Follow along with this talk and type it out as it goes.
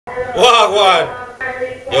Wagwan!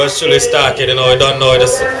 You're surely stalking, you know, you don't know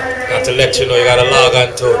this. Got to let you know, you gotta log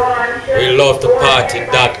on to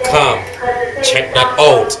welovetoparty.com. Check that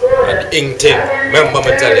out. And ing thing. Remember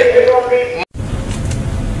me tell you.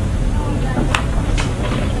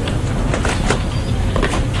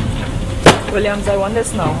 Williams, I want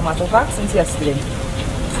this now. Matter of fact, since yesterday.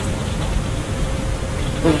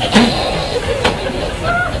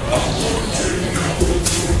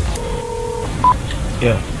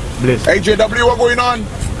 Yeah, Bliss. Hey JW, what going on?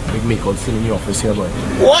 Big Miko still in the office here, boy.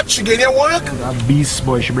 What? She getting your work? That beast,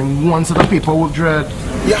 boy. She bring one set of paper with dread.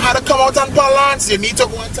 You had to come out and balance. You need to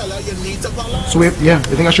go and tell her you need to balance. So wait, yeah,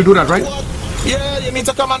 you think I should do that, right? What? Yeah, you need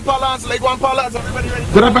to come and balance. Like one balance. Everybody ready?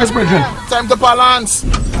 Good advice, brethren. Time to balance.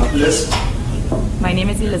 Bliss. My name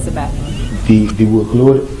is Elizabeth. The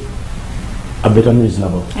workload a bit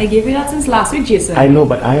unreasonable. I gave you that since last week, Jason. I know,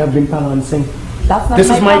 but I have been balancing. That's not This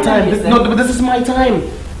is my problem, time. Jason. No, but this is my time.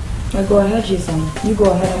 Well, go ahead, Jason. You go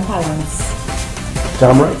ahead and balance.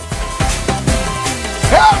 Damn right.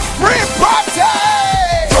 Everybody!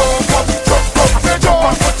 Jump up, put your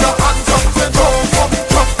hands up, jump up,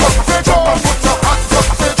 put your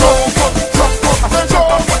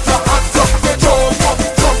hands up,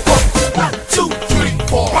 One, two, three,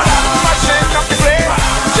 four. Mashing up the place,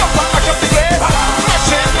 jump up, mash up the place.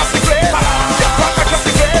 Mashing up the place, jump up, mash up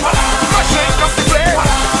the place. Mashing up the place,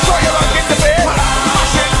 throw your luck in the place.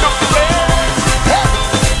 Mashing up the place. Hey,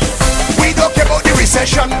 we don't care about the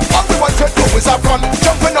recession. All we want to do is have fun,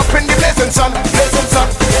 jumping up in the blazing sun, blazing sun.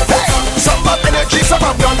 Hey, some bad energy, some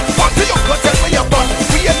have done.